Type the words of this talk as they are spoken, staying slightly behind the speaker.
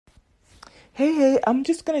Hey, I'm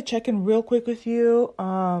just gonna check in real quick with you.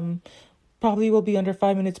 Probably will be under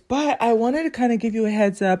 5 minutes, but I wanted to kind of give you a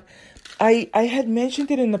heads up. I had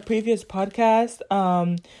mentioned it in the previous podcast.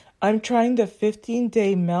 I'm trying the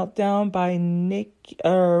 15-day meltdown by Nick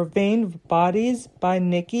or Vain Bodies by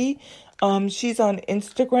Nikki. She's on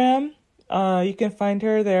Instagram. You can find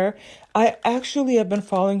her there. I actually have been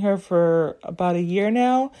following her for about a year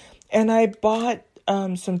now, and I bought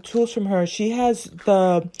some tools from her. She has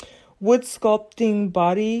wood sculpting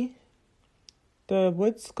body, the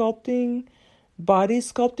wood sculpting body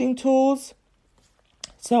sculpting tools.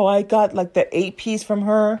 So I got like the 8 piece from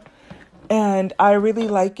her, and I really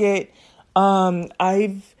like it.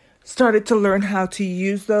 I've started to learn how to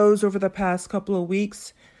use those over the past couple of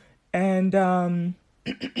weeks, and um,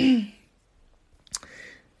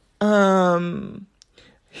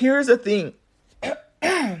 here's the thing.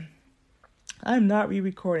 I'm not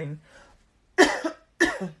re-recording.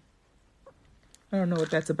 I don't know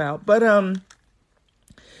what that's about, but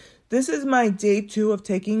this is my day 2 of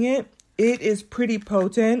taking it. It is pretty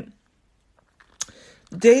potent.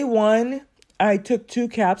 Day 1, I took 2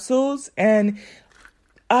 capsules, and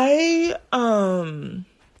I'm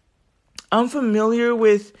familiar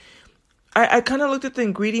with. I kind of looked at the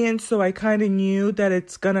ingredients, so I kind of knew that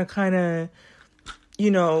it's gonna kind of,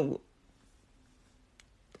 you know,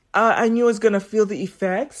 I knew I was gonna feel the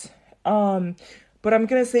effects. But I'm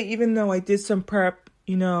gonna say, even though I did some prep,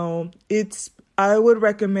 I would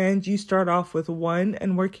recommend you start off with 1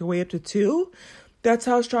 and work your way up to 2. That's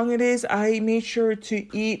how strong it is. I made sure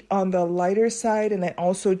to eat on the lighter side, and I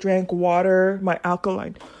also drank water, my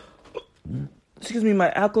alkaline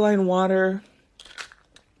water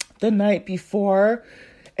the night before.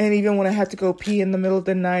 And even when I had to go pee in the middle of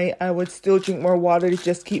the night, I would still drink more water to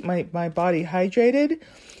just keep my body hydrated.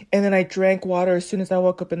 And then I drank water as soon as I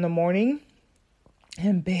woke up in the morning.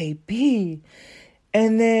 And baby.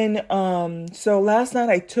 And then, so last night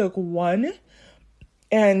I took 1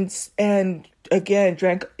 and again,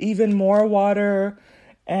 drank even more water.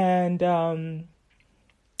 And,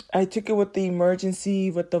 I took it with the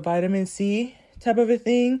vitamin C type of a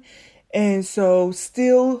thing. And so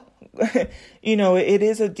still, it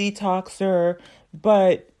is a detoxer,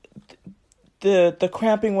 but the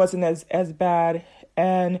cramping wasn't as bad.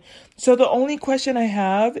 And so the only question I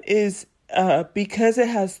have is, because it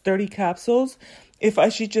has 30 capsules, if I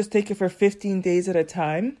should just take it for 15 days at a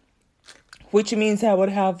time, which means I would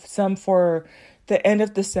have some for the end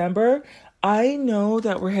of December. I know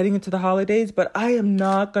that we're heading into the holidays, but I am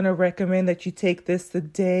not going to recommend that you take this the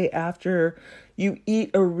day after you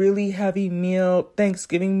eat a really heavy meal,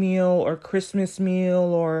 Thanksgiving meal or Christmas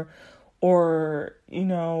meal, or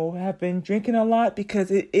have been drinking a lot,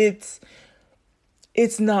 because it's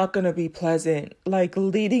not going to be pleasant, like,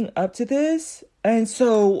 leading up to this. And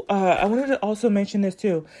so I wanted to also mention this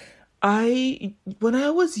too. When I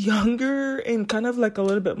was younger and kind of like a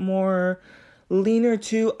little bit more leaner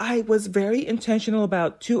too, I was very intentional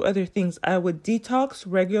about 2 other things. I would detox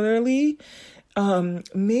regularly,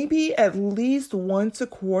 maybe at least once a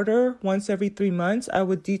quarter, once every 3 months, I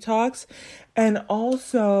would detox. And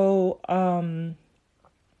also,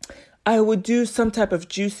 I would do some type of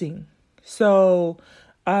juicing. So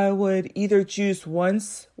I would either juice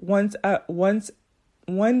once, 1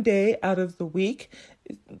 day out of the week.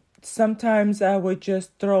 Sometimes I would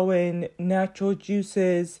just throw in natural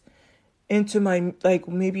juices into my, like,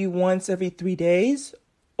 maybe once every 3 days,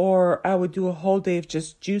 or I would do a whole day of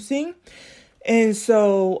just juicing. And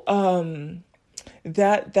so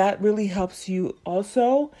that really helps you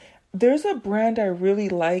also. There's a brand I really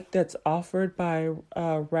like that's offered by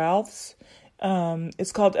Ralph's.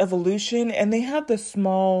 It's called Evolution, and they have they're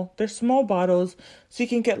small bottles, so you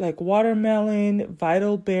can get like watermelon,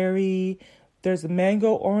 vital berry. There's a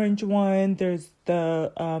mango orange one. There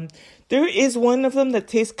is one of them that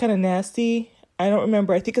tastes kind of nasty. I don't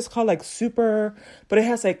remember. I think it's called like super, but it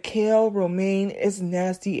has like kale, romaine. It's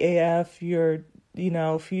nasty AF. If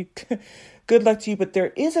you, good luck to you. But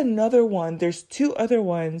there is another one. There's 2 other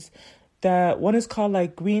ones. That one is called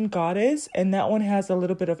like Green Goddess, and that one has a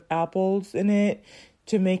little bit of apples in it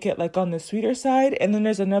to make it like on the sweeter side. And then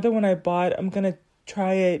there's another one I bought. I'm gonna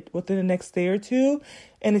try it within the next day or 2,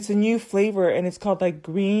 and it's a new flavor, and it's called like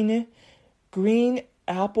green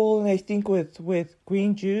apple, and I think with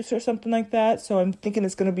green juice or something like that. So I'm thinking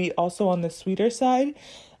it's gonna be also on the sweeter side.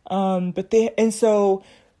 You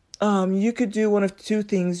could do one of 2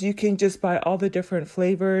 things. You can just buy all the different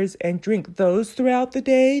flavors and drink those throughout the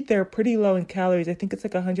day. They're pretty low in calories. I think it's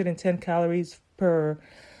like 110 calories per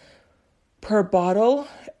bottle,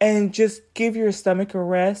 and just give your stomach a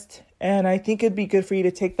rest And I think it'd be good for you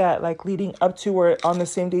to take that like leading up to or on the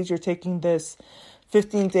same days you're taking this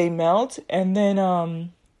 15-day melt. And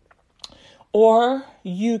then or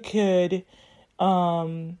you could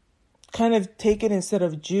kind of take it instead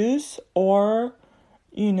of juice, or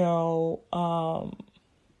you know,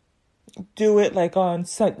 do it like on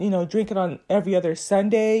drink it on every other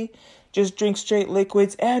Sunday. Just drink straight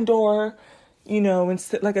liquids, and or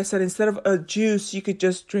instead, like I said, instead of a juice, you could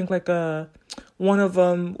just drink like one of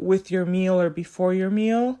them with your meal or before your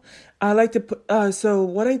meal. I like to put so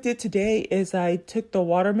what I did today is I took the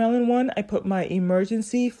watermelon one, I put my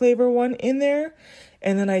emergency flavor one in there,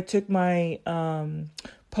 and then I took my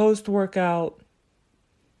post workout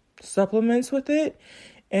supplements with it.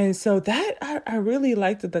 And so that I really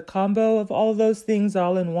liked the combo of all those things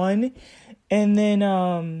all in one. And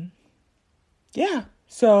then yeah,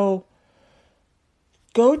 so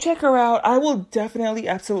go check her out. I will definitely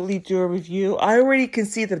absolutely do a review. I already can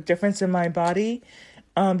see the difference in my body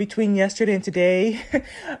between yesterday and today.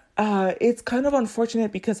 It's kind of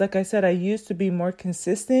unfortunate because, like I said, I used to be more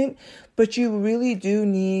consistent, but you really do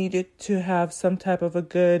need to have some type of a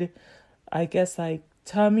good, I guess, like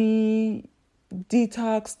tummy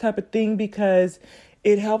detox type of thing, because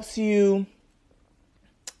it helps you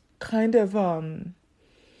kind of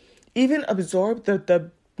even absorb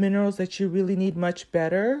the minerals that you really need much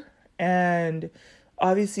better. And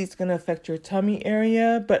obviously it's going to affect your tummy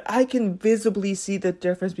area, but I can visibly see the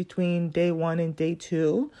difference between day 1 and day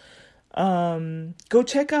 2. Go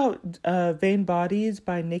check out Vain Bodies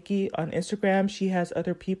by Nikki on Instagram. She has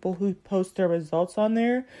other people who post their results on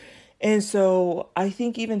there. And so I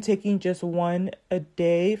think even taking just one a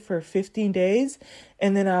day for 15 days,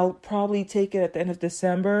 and then I'll probably take it at the end of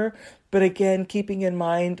December. But again, keeping in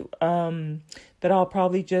mind that I'll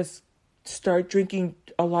probably just start drinking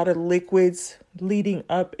a lot of liquids leading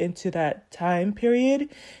up into that time period.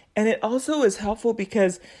 And it also is helpful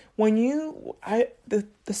because when the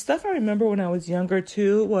stuff I remember when I was younger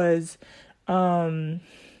too was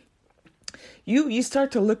you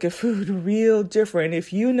start to look at food real different.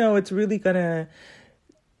 If you know it's really gonna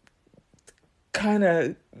kind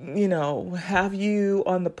of, have you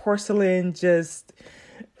on the porcelain just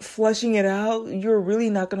flushing it out, you're really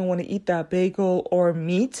not gonna want to eat that bagel or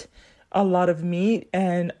meat, a lot of meat.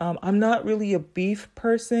 And I'm not really a beef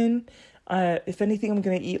person. If anything, I'm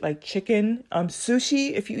gonna eat like chicken.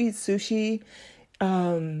 Sushi, if you eat sushi,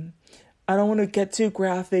 I don't want to get too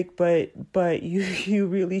graphic, but you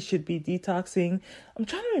really should be detoxing. I'm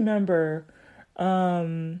trying to remember.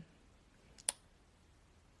 All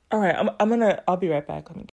right, I'll be right back. Let me